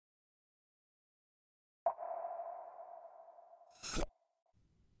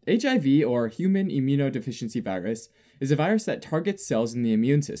HIV, or human immunodeficiency virus, is a virus that targets cells in the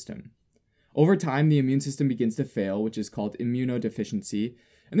immune system. Over time, the immune system begins to fail, which is called immunodeficiency,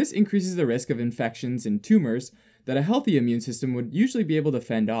 and this increases the risk of infections and tumors that a healthy immune system would usually be able to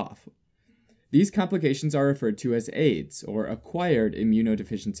fend off. These complications are referred to as AIDS, or acquired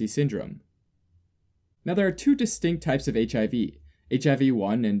immunodeficiency syndrome. Now, there are two distinct types of HIV,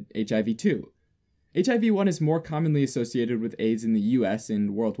 HIV-1 and HIV-2. HIV-1 is more commonly associated with AIDS in the US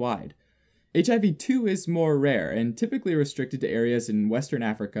and worldwide. HIV-2 is more rare and typically restricted to areas in Western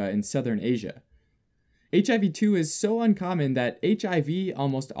Africa and Southern Asia. HIV-2 is so uncommon that HIV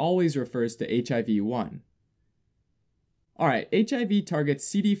almost always refers to HIV-1. Alright, HIV targets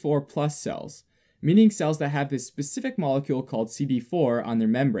CD4 plus cells, meaning cells that have this specific molecule called CD4 on their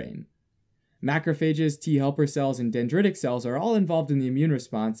membrane. Macrophages, T helper cells, and dendritic cells are all involved in the immune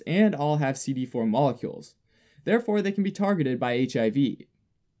response and all have CD4 molecules. Therefore, they can be targeted by HIV.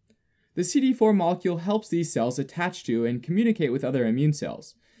 The CD4 molecule helps these cells attach to and communicate with other immune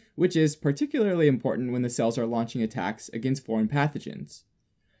cells, which is particularly important when the cells are launching attacks against foreign pathogens.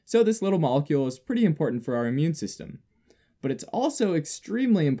 So this little molecule is pretty important for our immune system, but it's also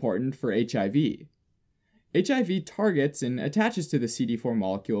extremely important for HIV. HIV targets and attaches to the CD4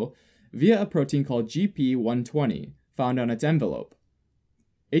 molecule via a protein called GP120, found on its envelope.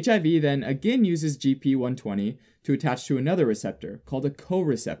 HIV then again uses GP120 to attach to another receptor, called a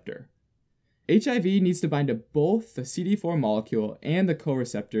co-receptor. HIV needs to bind to both the CD4 molecule and the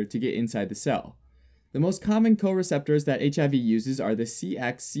co-receptor to get inside the cell. The most common co-receptors that HIV uses are the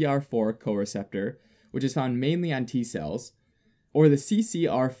CXCR4 co-receptor, which is found mainly on T cells, or the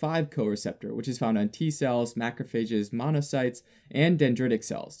CCR5 co-receptor, which is found on T cells, macrophages, monocytes, and dendritic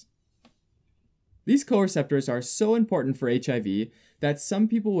cells. These co-receptors are so important for HIV that some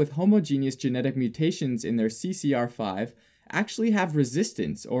people with homogeneous genetic mutations in their CCR5 actually have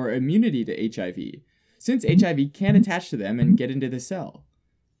resistance or immunity to HIV, since HIV can attach to them and get into the cell.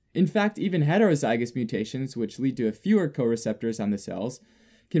 In fact, even heterozygous mutations, which lead to fewer co-receptors on the cells,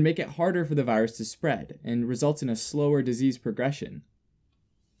 can make it harder for the virus to spread and results in a slower disease progression.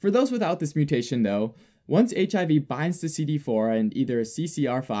 For those without this mutation, though, once HIV binds to CD4 and either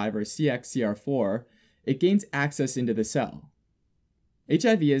CCR5 or CXCR4, it gains access into the cell.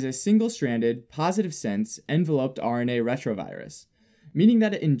 HIV is a single-stranded, positive-sense, enveloped RNA retrovirus, meaning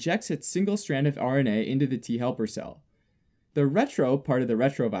that it injects its single strand of RNA into the T helper cell. The retro part of the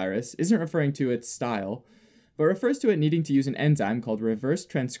retrovirus isn't referring to its style, but refers to it needing to use an enzyme called reverse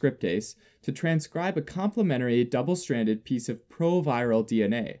transcriptase to transcribe a complementary double-stranded piece of proviral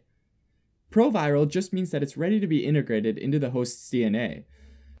DNA. Proviral just means that it's ready to be integrated into the host's DNA,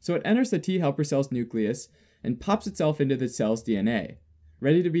 so it enters the T helper cell's nucleus and pops itself into the cell's DNA,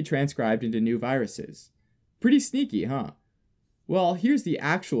 ready to be transcribed into new viruses. Pretty sneaky, huh? Well, here's the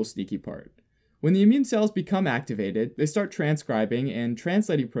actual sneaky part. When the immune cells become activated, they start transcribing and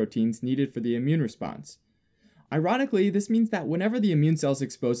translating proteins needed for the immune response. Ironically, this means that whenever the immune cell is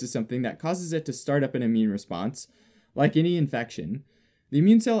exposed to something that causes it to start up an immune response, like any infection, the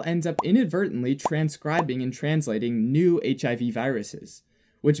immune cell ends up inadvertently transcribing and translating new HIV viruses,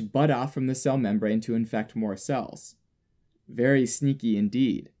 which bud off from the cell membrane to infect more cells. Very sneaky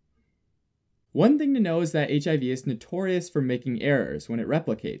indeed. One thing to know is that HIV is notorious for making errors when it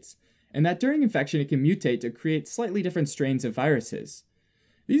replicates, and that during infection it can mutate to create slightly different strains of viruses.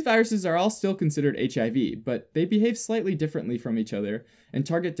 These viruses are all still considered HIV, but they behave slightly differently from each other and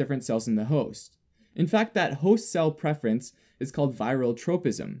target different cells in the host. In fact, that host cell preference is called viral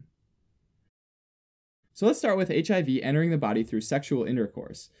tropism. So let's start with HIV entering the body through sexual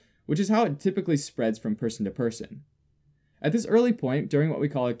intercourse, which is how it typically spreads from person to person. At this early point, during what we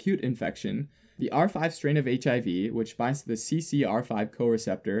call acute infection, the R5 strain of HIV, which binds to the CCR5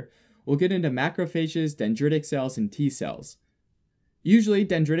 co-receptor, will get into macrophages, dendritic cells, and T cells. Usually,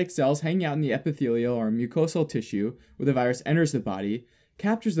 dendritic cells hanging out in the epithelial or mucosal tissue where the virus enters the body,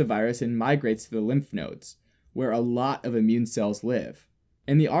 captures the virus and migrates to the lymph nodes, where a lot of immune cells live.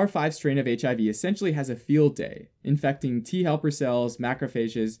 And the R5 strain of HIV essentially has a field day, infecting T helper cells,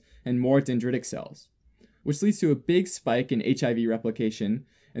 macrophages, and more dendritic cells, which leads to a big spike in HIV replication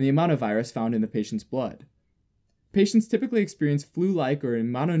and the amount of virus found in the patient's blood. Patients typically experience flu-like or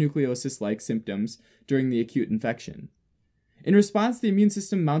mononucleosis-like symptoms during the acute infection. In response, the immune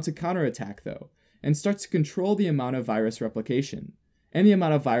system mounts a counterattack, though, and starts to control the amount of virus replication, and the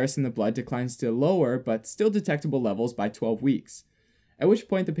amount of virus in the blood declines to lower but still detectable levels by 12 weeks, at which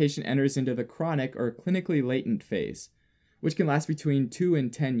point the patient enters into the chronic or clinically latent phase, which can last between 2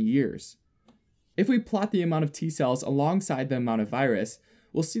 and 10 years. If we plot the amount of T cells alongside the amount of virus,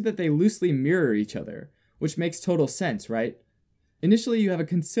 we'll see that they loosely mirror each other, which makes total sense, right? Initially, you have a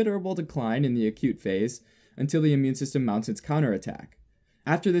considerable decline in the acute phase until the immune system mounts its counterattack.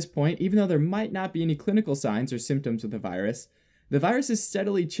 After this point, even though there might not be any clinical signs or symptoms with the virus is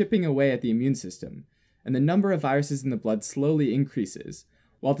steadily chipping away at the immune system, and the number of viruses in the blood slowly increases,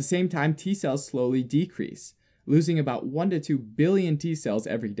 while at the same time T cells slowly decrease, losing about 1 to 2 billion T cells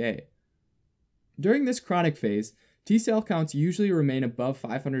every day. During this chronic phase, T cell counts usually remain above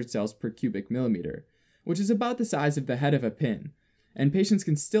 500 cells per cubic millimeter, which is about the size of the head of a pin, and patients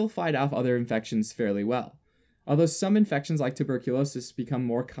can still fight off other infections fairly well, although some infections like tuberculosis become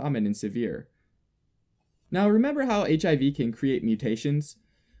more common and severe. Now, remember how HIV can create mutations?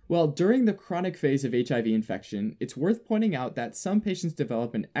 Well, during the chronic phase of HIV infection, it's worth pointing out that some patients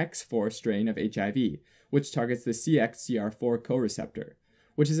develop an X4 strain of HIV, which targets the CXCR4 co-receptor,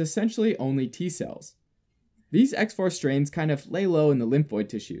 which is essentially only T cells. These X4 strains kind of lay low in the lymphoid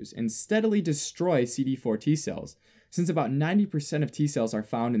tissues and steadily destroy CD4 T cells, since about 90% of T cells are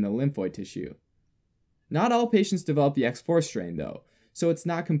found in the lymphoid tissue. Not all patients develop the X4 strain, though, so it's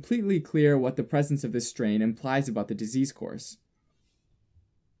not completely clear what the presence of this strain implies about the disease course.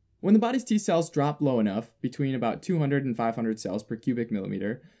 When the body's T cells drop low enough, between about 200 and 500 cells per cubic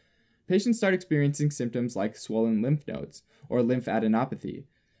millimeter, patients start experiencing symptoms like swollen lymph nodes, or lymphadenopathy,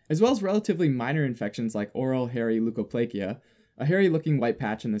 as well as relatively minor infections like oral hairy leukoplakia, a hairy-looking white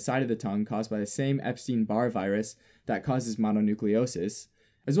patch on the side of the tongue caused by the same Epstein-Barr virus that causes mononucleosis,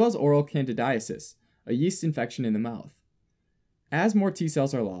 as well as oral candidiasis, a yeast infection in the mouth. As more T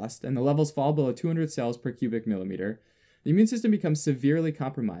cells are lost, and the levels fall below 200 cells per cubic millimeter, the immune system becomes severely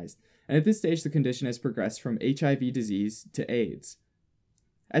compromised, and at this stage the condition has progressed from HIV disease to AIDS.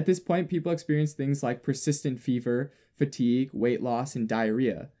 At this point, people experience things like persistent fever, fatigue, weight loss, and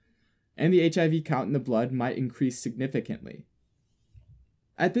diarrhea, and the HIV count in the blood might increase significantly.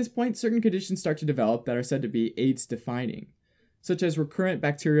 At this point, certain conditions start to develop that are said to be AIDS-defining, such as recurrent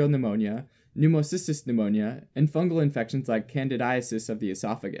bacterial pneumonia, pneumocystis pneumonia, and fungal infections like candidiasis of the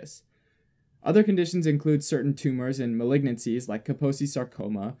esophagus. Other conditions include certain tumors and malignancies like Kaposi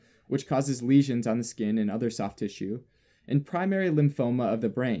sarcoma, which causes lesions on the skin and other soft tissue, and primary lymphoma of the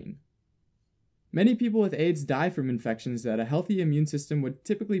brain. Many people with AIDS die from infections that a healthy immune system would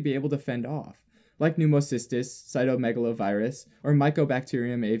typically be able to fend off, like pneumocystis, cytomegalovirus, or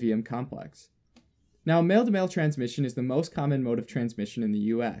Mycobacterium avium complex. Now, male-to-male transmission is the most common mode of transmission in the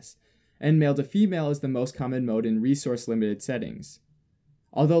US, and male-to-female is the most common mode in resource-limited settings.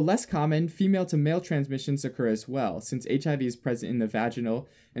 Although less common, female-to-male transmissions occur as well, since HIV is present in the vaginal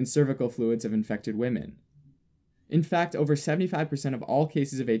and cervical fluids of infected women. In fact, over 75% of all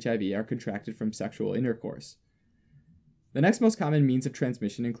cases of HIV are contracted from sexual intercourse. The next most common means of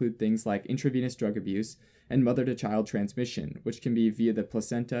transmission include things like intravenous drug abuse and mother-to-child transmission, which can be via the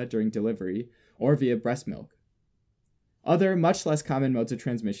placenta during delivery or via breast milk. Other, much less common modes of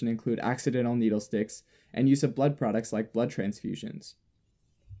transmission include accidental needle sticks and use of blood products like blood transfusions.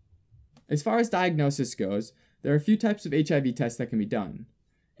 As far as diagnosis goes, there are a few types of HIV tests that can be done: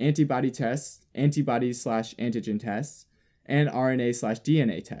 antibody tests, antibody/antigen tests, and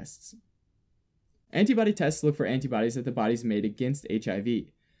RNA/DNA tests. Antibody tests look for antibodies that the body's made against HIV.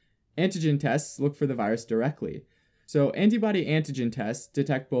 Antigen tests look for the virus directly. So antibody-antigen tests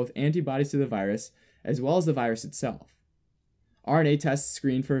detect both antibodies to the virus as well as the virus itself. RNA tests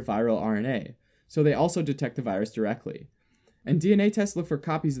screen for viral RNA, so they also detect the virus directly. And DNA tests look for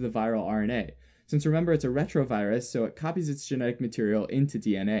copies of the viral RNA, since remember it's a retrovirus, so it copies its genetic material into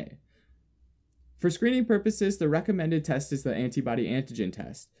DNA. For screening purposes, the recommended test is the antibody-antigen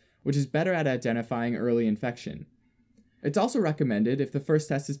test, which is better at identifying early infection. It's also recommended, if the first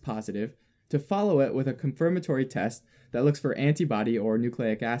test is positive, to follow it with a confirmatory test that looks for antibody or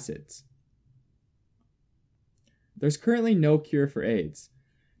nucleic acids. There's currently no cure for AIDS.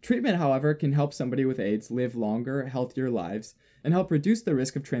 Treatment, however, can help somebody with AIDS live longer, healthier lives and help reduce the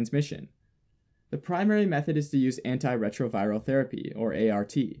risk of transmission. The primary method is to use antiretroviral therapy, or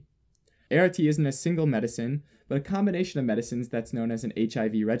ART. ART isn't a single medicine, but a combination of medicines that's known as an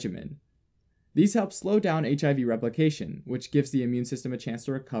HIV regimen. These help slow down HIV replication, which gives the immune system a chance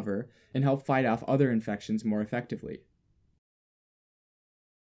to recover and help fight off other infections more effectively.